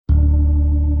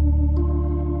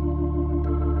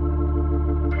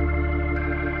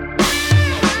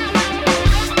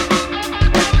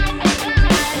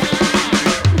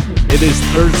It is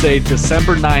Thursday,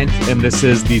 December 9th, and this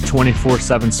is the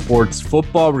 24/7 Sports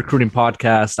Football Recruiting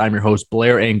Podcast. I'm your host,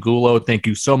 Blair Angulo. Thank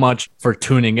you so much for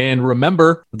tuning in.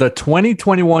 Remember, the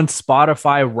 2021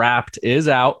 Spotify Wrapped is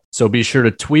out, so be sure to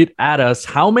tweet at us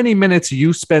how many minutes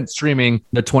you spent streaming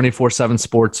the 24/7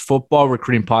 Sports Football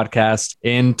Recruiting Podcast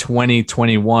in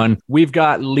 2021. We've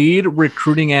got lead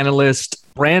recruiting analyst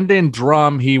Brandon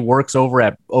Drum. He works over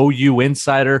at OU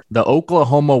Insider, the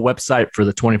Oklahoma website for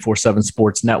the 24/7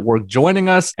 Sports Network, joining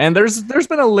us. And there's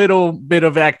been a little bit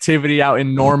of activity out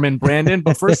in Norman, Brandon.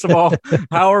 But first of all,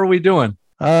 how are we doing?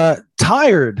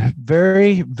 Tired,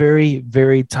 very, very,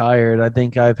 very tired. I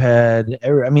think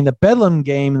the Bedlam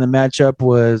game and the matchup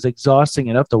was exhausting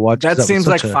enough to watch. That seems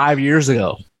like 5 years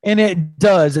ago. And it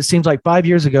does. It seems like 5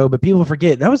 years ago, but people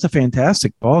forget that was a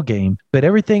fantastic ball game. But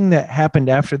everything that happened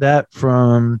after that,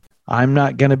 from I'm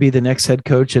not going to be the next head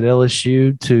coach at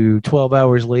LSU to 12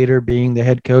 hours later being the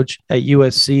head coach at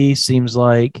USC, seems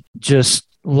like just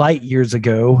light years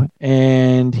ago.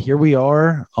 And here we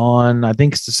are on, I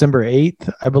think it's December 8th,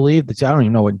 I believe. I don't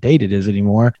even know what date it is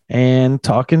anymore. And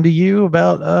talking to you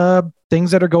about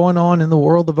things that are going on in the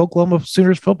world of Oklahoma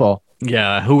Sooners football.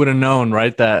 Yeah, who would have known,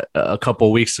 right, that a couple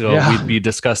of weeks ago we'd be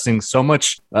discussing so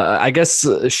much,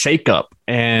 shakeup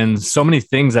and so many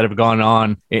things that have gone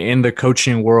on in the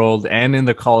coaching world and in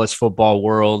the college football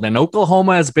world. And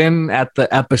Oklahoma has been at the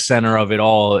epicenter of it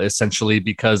all, essentially,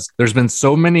 because there's been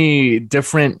so many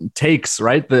different takes,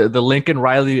 right? The Lincoln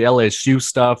Riley LSU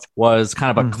stuff was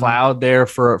kind of a cloud there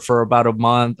for about a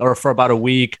month or for about a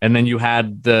week. And then you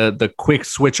had the quick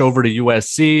switch over to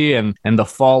USC and the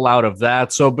fallout of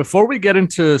that. So before we get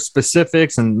into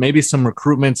specifics and maybe some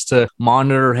recruitments to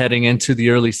monitor heading into the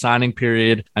early signing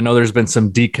period, I know there's been some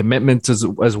decommitments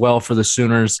as well for the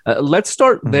Sooners. Let's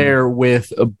start there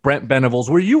with Brent Venables.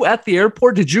 Were you at the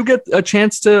airport? Did you get a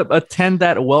chance to attend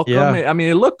that welcome? Yeah. I mean,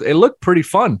 it looked pretty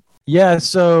fun. Yeah,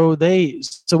 so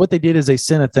what they did is they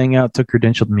sent a thing out to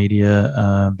credentialed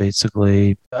media,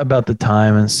 basically about the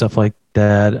time and stuff like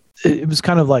that. It was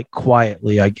kind of like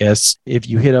quietly, I guess, if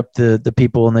you hit up the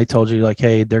people and they told you like,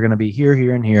 hey, they're going to be here,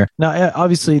 here, and here. Now,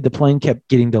 obviously, the plane kept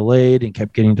getting delayed and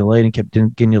kept getting delayed and kept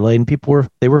getting delayed, and people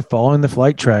were following the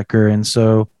flight tracker. And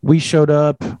so we showed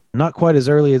up not quite as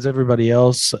early as everybody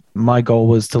else. My goal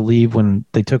was to leave when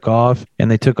they took off, and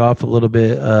they took off a little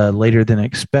bit later than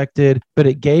expected, but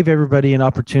it gave everybody an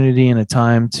opportunity and a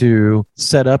time to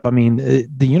set up. I mean,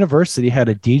 the university had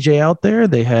a DJ out there.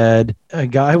 They had a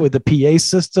guy with a PA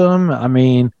system. I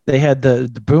mean, they had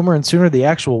the Boomer and Sooner, the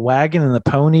actual wagon and the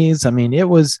ponies. I mean, it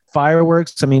was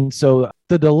fireworks. I mean, so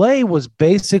the delay was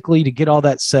basically to get all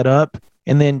that set up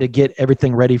and then to get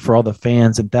everything ready for all the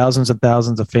fans, and thousands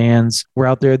of fans were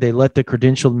out there. They let the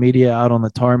credentialed media out on the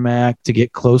tarmac to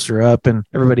get closer up, and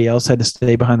everybody else had to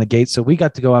stay behind the gate. So we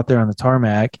got to go out there on the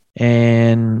tarmac.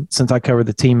 And since I covered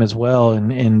the team as well,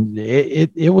 and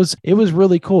it was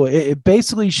really cool. It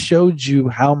basically showed you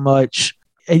how much.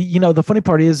 You know, the funny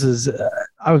part is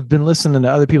I've been listening to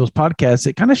other people's podcasts.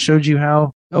 It kind of showed you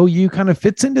how OU kind of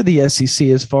fits into the SEC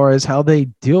as far as how they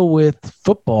deal with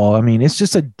football. I mean, it's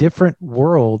just a different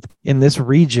world in this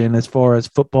region as far as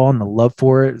football and the love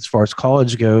for it, as far as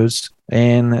college goes.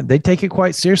 And they take it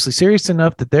quite seriously, serious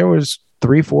enough that there was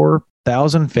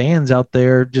 3,000-4,000 fans out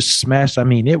there just smashed. I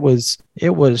mean, it was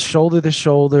shoulder to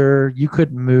shoulder, you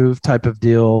couldn't move type of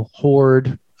deal,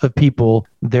 horde of people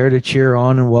there to cheer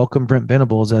on and welcome Brent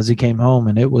Venables as he came home.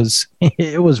 And it was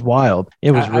wild. It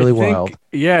was really wild.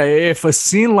 Yeah, if a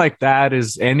scene like that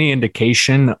is any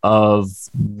indication of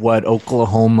what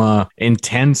Oklahoma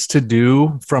intends to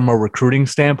do from a recruiting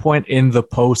standpoint in the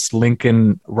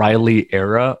post-Lincoln Riley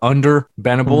era under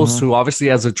Venables, who obviously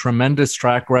has a tremendous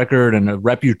track record and a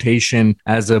reputation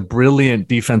as a brilliant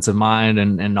defensive mind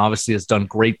and obviously has done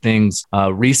great things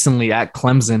recently at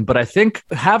Clemson. But I think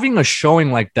having a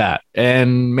showing like that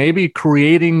and maybe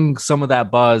creating some of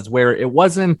that buzz where it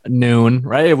wasn't noon,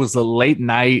 right? It was a late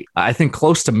night, I think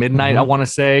close to midnight, I want to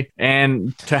say.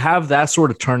 And to have that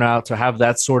sort of turnout, to have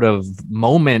that sort of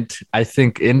moment, I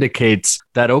think indicates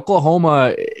that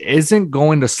Oklahoma isn't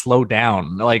going to slow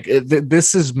down. Like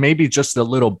this is maybe just a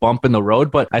little bump in the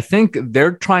road, but I think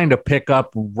they're trying to pick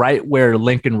up right where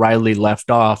Lincoln Riley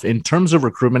left off in terms of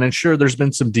recruitment. And sure, there's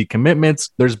been some decommitments.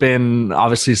 There's been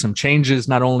obviously some changes,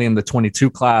 not only in the 22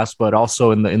 class, but also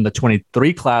in the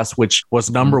 23 class, which was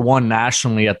number one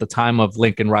nationally at the time of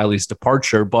Lincoln Riley's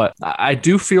departure. But I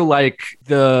do feel like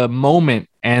the moment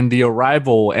and the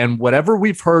arrival and whatever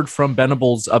we've heard from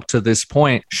Venables up to this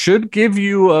point should give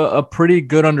you a pretty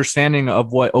good understanding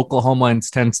of what Oklahoma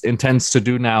intends to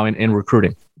do now in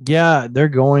recruiting. Yeah, they're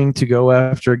going to go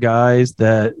after guys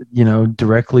that,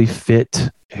 directly fit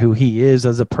who he is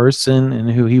as a person and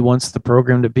who he wants the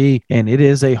program to be. And it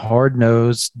is a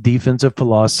hard-nosed defensive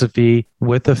philosophy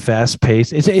with a fast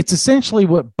pace. It's essentially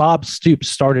what Bob Stoops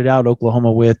started out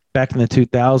Oklahoma with back in the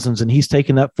 2000s. And he's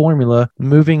taken that formula,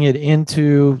 moving it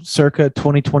into circa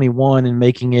 2021 and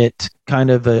making it kind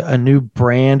of a new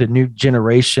brand, a new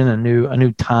generation, a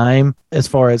new time as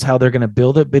far as how they're going to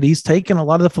build it. But he's taken a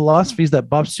lot of the philosophies that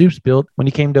Bob Stoops built when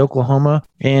he came to Oklahoma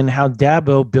and how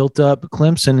Dabo built up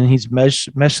Clemson, and he's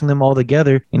meshing them all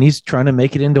together, and he's trying to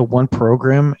make it into one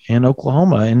program in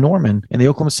Oklahoma, in Norman, in the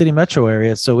Oklahoma City metro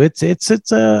area. So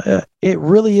it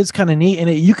really is kind of neat, and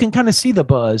you can kind of see the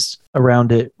buzz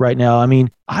around it right now. I mean,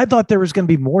 I thought there was going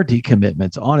to be more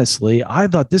decommitments. Honestly, I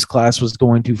thought this class was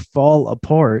going to fall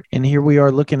apart, and here we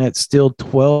are looking at still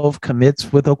 12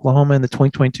 commits with Oklahoma in the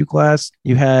 2022 class.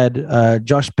 You had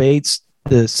Josh Bates,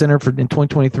 the center in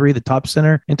 2023, the top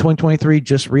center in 2023,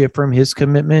 just reaffirm his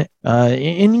commitment.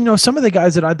 And some of the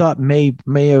guys that I thought may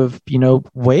have,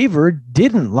 wavered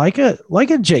didn't, like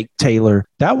a Jake Taylor.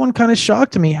 That one kind of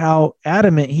shocked me how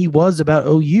adamant he was about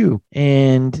OU.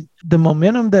 And the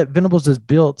momentum that Venables has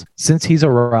built since he's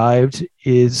arrived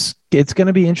it's going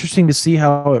to be interesting to see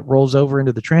how it rolls over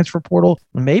into the transfer portal,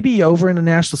 maybe over into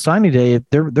National Signing Day.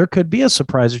 There could be a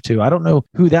surprise or two. I don't know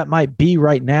who that might be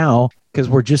right now, because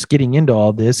we're just getting into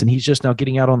all this and he's just now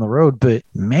getting out on the road. But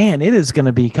man, it is going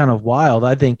to be kind of wild,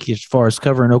 I think, as far as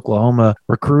covering Oklahoma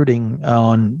recruiting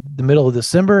on the middle of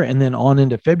December and then on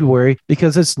into February,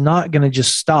 because it's not going to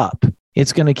just stop.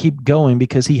 It's going to keep going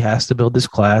because he has to build this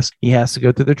class. He has to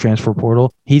go through the transfer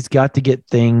portal. He's got to get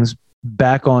things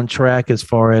back on track as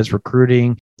far as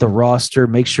recruiting, the roster,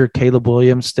 make sure Caleb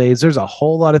Williams stays. There's a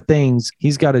whole lot of things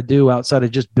he's got to do outside of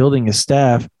just building his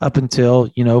staff up until,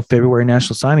 February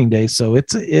National Signing Day. So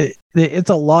it's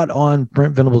a lot on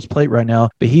Brent Venables' plate right now,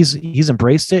 but he's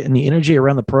embraced it, and the energy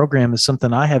around the program is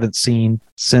something I haven't seen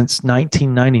since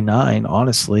 1999.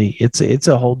 Honestly, it's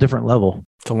a whole different level.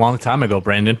 It's a long time ago,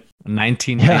 Brandon.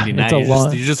 1999.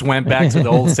 Yeah, you just went back to the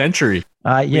old century.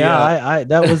 I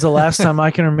that was the last time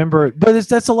I can remember, but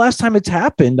that's the last time it's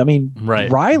happened. I mean,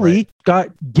 Riley got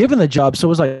given the job. So it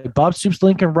was like Bob Stoops,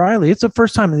 Lincoln Riley. It's the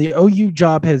first time the OU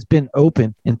job has been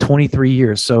open in 23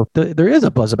 years. So there is a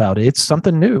buzz about it. It's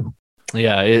something new.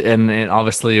 Yeah, and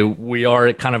obviously we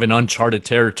are kind of in uncharted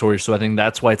territory, so I think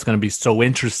that's why it's going to be so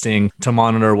interesting to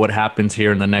monitor what happens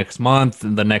here in the next month,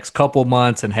 in the next couple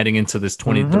months, and heading into this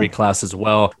 23 class as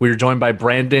well. We are joined by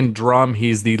Brandon Drum.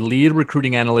 He's the lead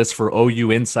recruiting analyst for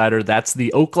OU Insider. That's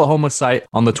the Oklahoma site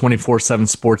on the 24/7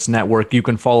 Sports Network. You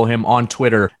can follow him on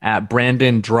Twitter at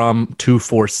Brandon Drum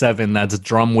 247. That's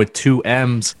Drum with two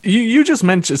M's. You just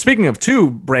mentioned, speaking of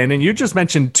two, Brandon, you just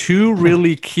mentioned two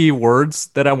really key words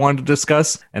that I wanted to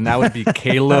discuss, and that would be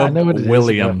Caleb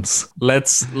Williams.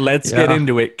 Let's get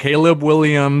into it. Caleb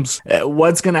Williams,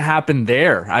 what's going to happen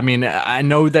there? I mean, I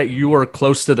know that you are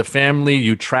close to the family.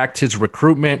 You tracked his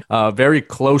recruitment very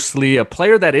closely. A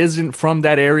player that isn't from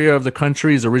that area of the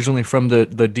country, is originally from the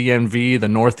DMV, the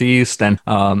Northeast, and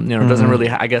doesn't really,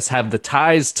 I guess, have the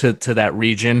ties to that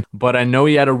region. But I know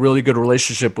he had a really good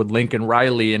relationship with Lincoln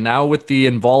Riley, and now with the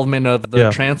involvement of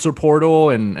the transfer portal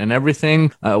and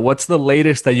everything, what's the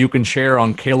latest that you can share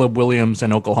on Caleb Williams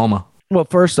and Oklahoma? Well,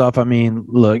 first off, I mean,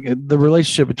 look, the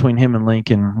relationship between him and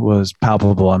Lincoln was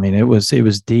palpable. I mean, it was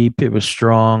deep, it was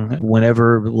strong.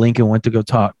 Whenever Lincoln went to go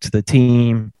talk to the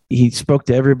team, he spoke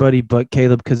to everybody but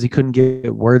Caleb because he couldn't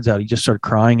get words out. He just started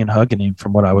crying and hugging him,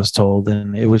 from what I was told.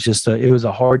 And it was just it was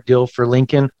a hard deal for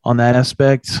Lincoln on that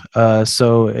aspect.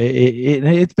 So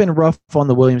it's been rough on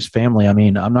the Williams family. I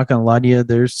mean, I'm not going to lie to you.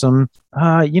 There's some,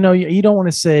 you don't want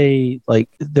to say like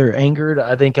they're angered.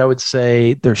 I think I would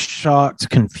say they're shocked,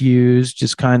 confused,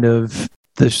 just kind of,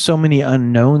 there's so many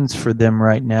unknowns for them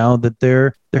right now that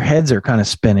their heads are kind of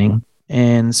spinning.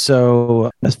 And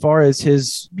so as far as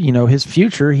his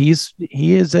future, he's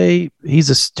a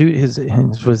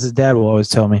student. His dad will always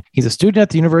tell me, he's a student at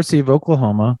the University of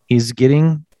Oklahoma. He's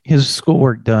getting his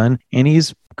schoolwork done, and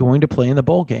he's going to play in the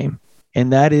bowl game.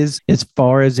 And that is as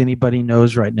far as anybody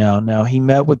knows right now. Now, he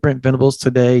met with Brent Venables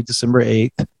today, December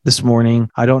 8th, this morning.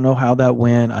 I don't know how that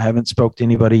went. I haven't spoke to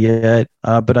anybody yet,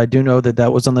 but I do know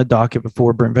that was on the docket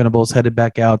before Brent Venables headed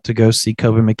back out to go see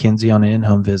Kobe McKenzie on an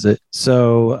in-home visit.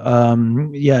 So,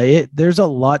 there's a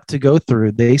lot to go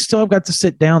through. They still have got to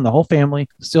sit down. The whole family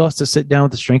still has to sit down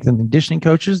with the strength and conditioning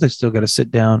coaches. They still got to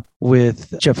sit down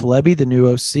with Jeff Levy, the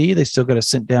new OC. They still got to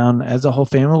sit down as a whole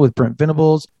family with Brent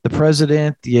Venables, the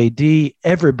president, the AD, be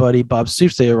everybody, Bob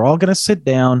Stoops. They are all going to sit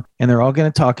down and they're all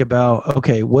going to talk about,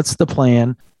 okay, what's the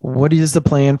plan? What is the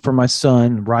plan for my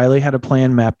son? Riley had a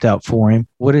plan mapped out for him.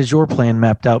 What is your plan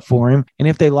mapped out for him? And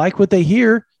if they like what they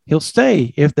hear, he'll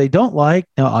stay. If they don't like,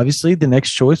 now obviously the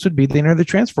next choice would be to enter the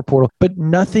transfer portal, but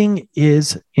nothing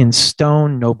is in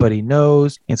stone. Nobody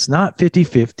knows. It's not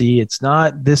 50-50. It's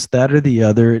not this, that, or the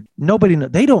other. Nobody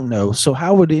knows. They don't know. So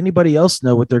how would anybody else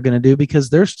know what they're going to do? Because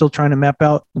they're still trying to map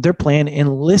out their plan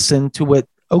and listen to what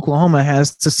Oklahoma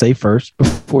has to say first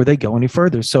before they go any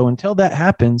further. So until that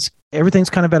happens, everything's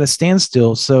kind of at a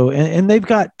standstill. So, and they've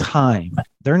got time.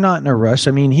 They're not in a rush.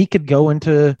 I mean, he could go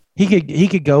into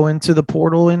the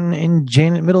portal in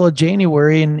middle of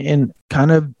January and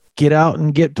kind of get out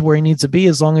and get to where he needs to be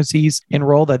as long as he's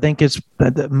enrolled. I think it's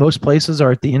most places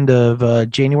are at the end of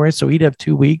January. So he'd have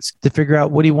 2 weeks to figure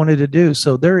out what he wanted to do.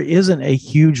 So there isn't a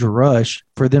huge rush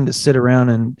for them to sit around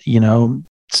and,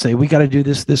 say, we got to do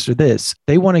this, or this.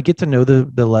 They want to get to know the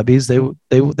Lebbies.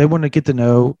 They want to get to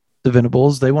know the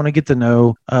Venables. They want to get to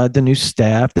know the new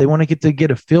staff. They want to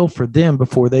get a feel for them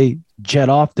before they jet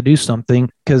off to do something.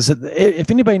 Because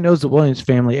if anybody knows the Williams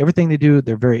family, everything they do,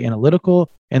 they're very analytical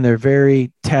and they're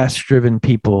very task-driven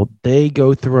people. They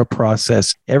go through a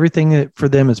process. Everything for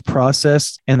them is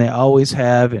processed, and they always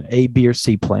have an A, B, or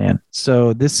C plan.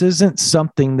 So this isn't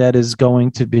something that is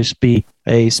going to just be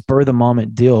a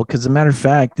spur-of-the-moment deal. Because as a matter of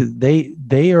fact,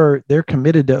 they're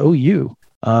committed to OU.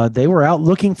 They were out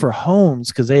looking for homes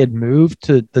because they had moved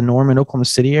to the Norman, Oklahoma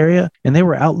City area, and they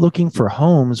were out looking for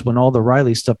homes when all the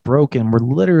Riley stuff broke, and were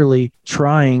literally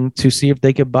trying to see if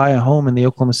they could buy a home in the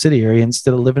Oklahoma City area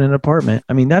instead of living in an apartment.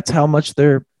 I mean, that's how much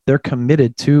they're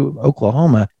committed to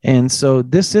Oklahoma. And so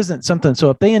this isn't something.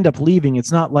 So if they end up leaving,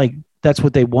 it's not like that's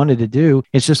what they wanted to do.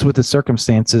 It's just what the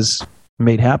circumstances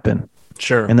made happen.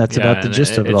 Sure. And that's about the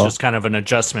gist of it all. It's just kind of an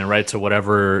adjustment, right, to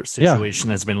whatever situation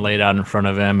has been laid out in front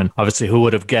of him. And obviously, who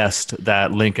would have guessed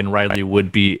that Lincoln Riley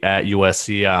would be at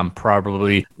USC? I'm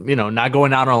probably, not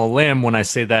going out on a limb when I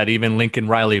say that even Lincoln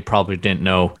Riley probably didn't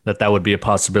know that would be a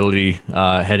possibility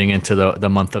heading into the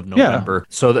month of November.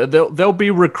 Yeah. So they'll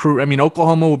be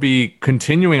Oklahoma will be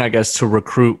continuing, I guess, to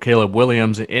recruit Caleb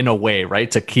Williams in a way, right,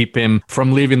 to keep him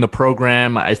from leaving the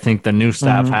program. I think the new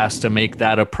staff has to make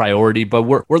that a priority, but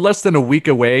we're less than a week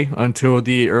away until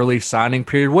the early signing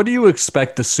period. What do you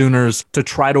expect the Sooners to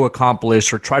try to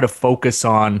accomplish or try to focus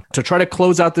on to try to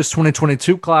close out this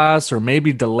 2022 class, or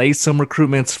maybe delay some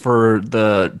recruitments for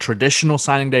the traditional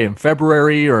signing day in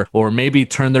February, or maybe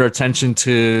turn their attention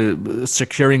to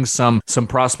securing some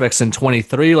prospects in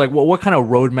 23? Like, what kind of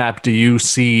roadmap do you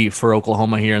see for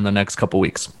Oklahoma here in the next couple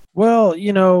weeks? Well,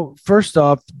 first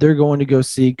off, they're going to go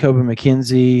see Kobe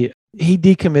McKenzie. He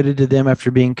decommitted to them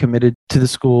after being committed to the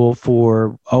school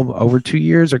for over 2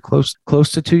 years, or close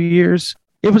to 2 years.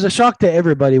 It was a shock to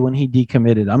everybody when he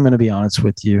decommitted. I'm going to be honest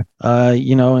with you.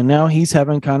 And now he's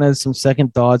having kind of some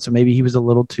second thoughts, or maybe he was a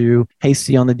little too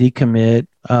hasty on the decommit.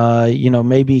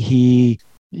 Maybe he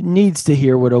needs to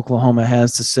hear what Oklahoma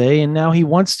has to say, and now he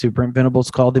wants to. Brent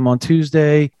Venables called him on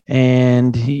Tuesday,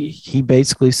 and he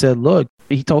basically said, look,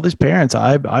 he told his parents,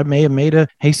 I may have made a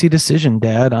hasty decision,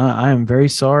 Dad. I am very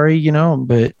sorry,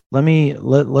 but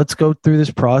let's go through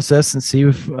this process and see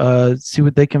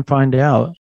what they can find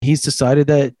out. He's decided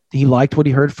that he liked what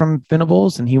he heard from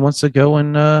Venables, and he wants to go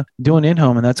and do an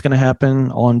in-home, and that's going to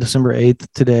happen on December 8th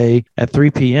today at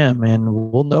 3 p.m. And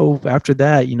we'll know after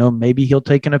that, maybe he'll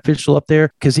take an official up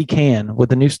there, because he can. With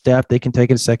the new staff, they can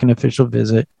take a second official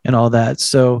visit and all that.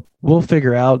 So we'll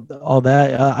figure out all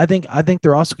that. I think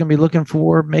they're also going to be looking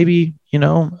for maybe,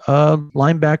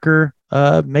 linebacker,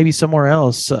 maybe somewhere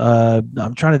else.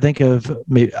 I'm trying to think of,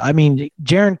 Jaron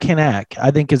Kanak, I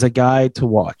think, is a guy to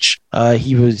watch.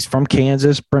 He was from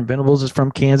Kansas. Brent Venables is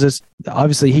from Kansas.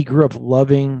 Obviously, he grew up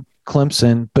loving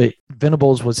Clemson, but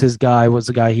Venables was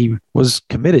the guy he was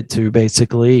committed to,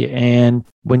 basically. And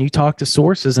when you talk to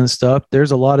sources and stuff,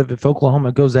 there's a lot of, if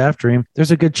Oklahoma goes after him,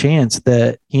 there's a good chance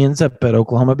that he ends up at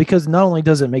Oklahoma, because not only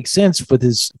does it make sense with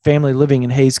his family living in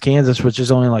Hays, Kansas, which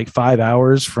is only like 5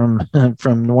 hours from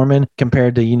Norman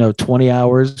compared to, 20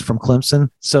 hours from Clemson.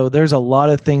 So there's a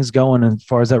lot of things going as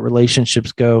far as that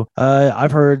relationships go.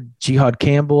 I've heard Jihad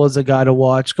Campbell is a guy to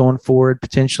watch going forward,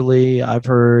 potentially. I've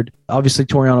heard, obviously,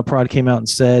 Toriano Prod came out and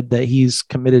said that he's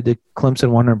committed to Clemson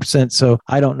 100%. So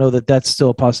I don't know that that's still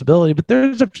a possibility, but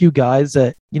there's a few guys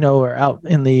that, are out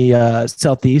in the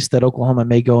Southeast that Oklahoma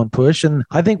may go and push. And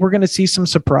I think we're going to see some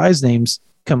surprise names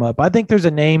come up. I think there's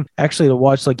a name actually to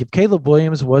watch. Like if Caleb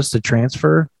Williams was to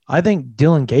transfer, I think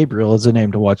Dillon Gabriel is a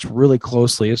name to watch really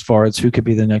closely as far as who could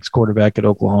be the next quarterback at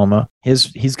Oklahoma.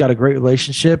 He's got a great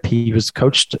relationship. He was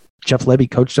coached. Jeff Lebby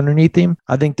coached underneath him.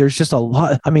 I think there's just a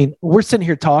lot. I mean, we're sitting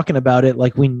here talking about it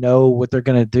like we know what they're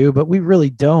going to do, but we really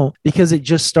don't because it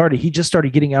just started. He just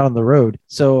started getting out on the road.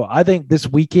 So I think this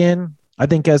weekend, I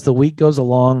think as the week goes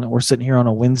along, we're sitting here on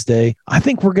a Wednesday, I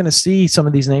think we're going to see some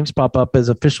of these names pop up as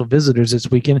official visitors this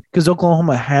weekend because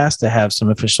Oklahoma has to have some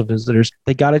official visitors.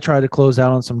 They got to try to close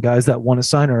out on some guys that want to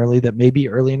sign early, that may be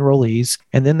early enrollees,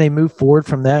 and then they move forward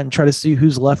from that and try to see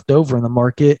who's left over in the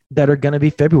market that are going to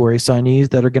be February signees,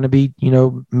 that are going to be,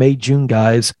 May, June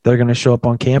guys that are going to show up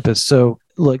on campus. So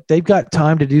look, they've got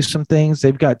time to do some things.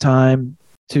 They've got time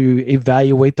to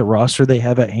evaluate the roster they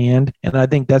have at hand. And I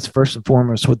think that's first and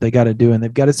foremost what they got to do. And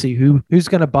they've got to see who's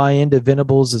going to buy into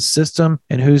Venables' system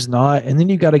and who's not. And then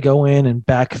you got to go in and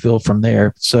backfill from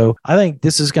there. So I think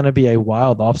this is going to be a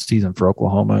wild offseason for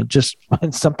Oklahoma. Just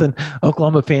something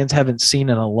Oklahoma fans haven't seen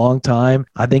in a long time.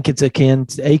 I think it's akin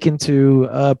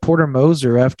to Porter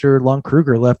Moser after Lon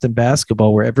Kruger left in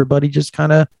basketball, where everybody just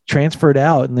kind of transferred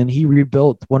out. And then he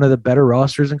rebuilt one of the better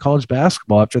rosters in college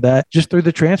basketball after that, just through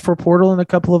the transfer portal and a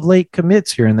couple of late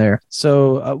commits here and there.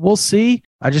 So we'll see.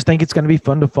 I just think it's going to be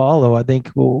fun to follow. I think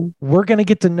we're going to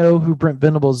get to know who Brent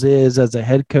Venables is as a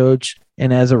head coach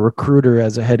and as a recruiter,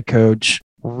 as a head coach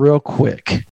real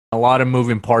quick. A lot of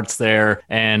moving parts there.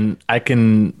 And I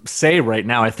can say right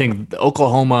now, I think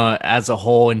Oklahoma as a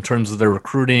whole, in terms of their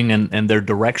recruiting and their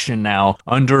direction now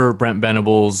under Brent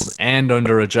Venables and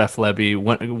under a Jeff Lebby,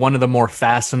 one of the more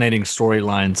fascinating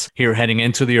storylines here heading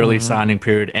into the early signing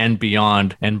period and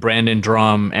beyond. And Brandon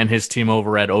Drum and his team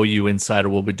over at OU Insider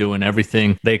will be doing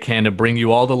everything they can to bring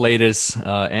you all the latest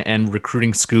and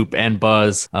recruiting scoop and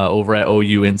buzz over at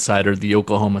OU Insider, the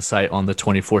Oklahoma site on the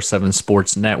 24/7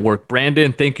 Sports Network.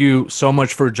 Brandon, thank you so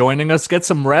much for joining us. Get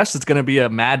some rest. It's going to be a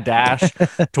mad dash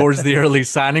towards the early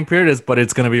signing period, but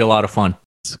it's going to be a lot of fun.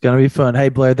 It's going to be fun. Hey,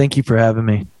 Blair, thank you for having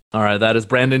me. All right, that is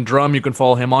Brandon Drum. You can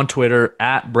follow him on Twitter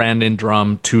at Brandon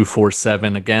Drum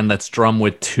 247. Again, that's Drum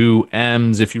with 2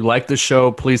 M's. If you like the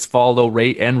show, please follow,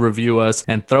 rate, and review us,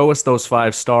 and throw us those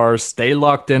 5 stars. Stay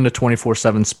locked into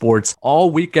 24/7 Sports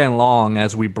all weekend long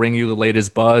as we bring you the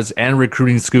latest buzz and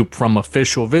recruiting scoop from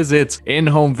official visits,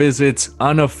 in-home visits,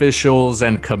 unofficials,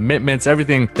 and commitments.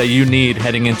 Everything that you need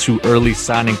heading into early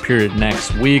signing period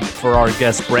next week. For our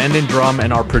guest Brandon Drum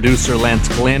and our producer Lance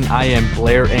Glynn, I am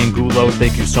Blair Angulo.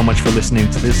 Thank you so much for listening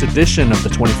to this edition of the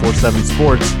 24/7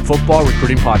 Sports Football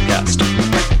Recruiting Podcast.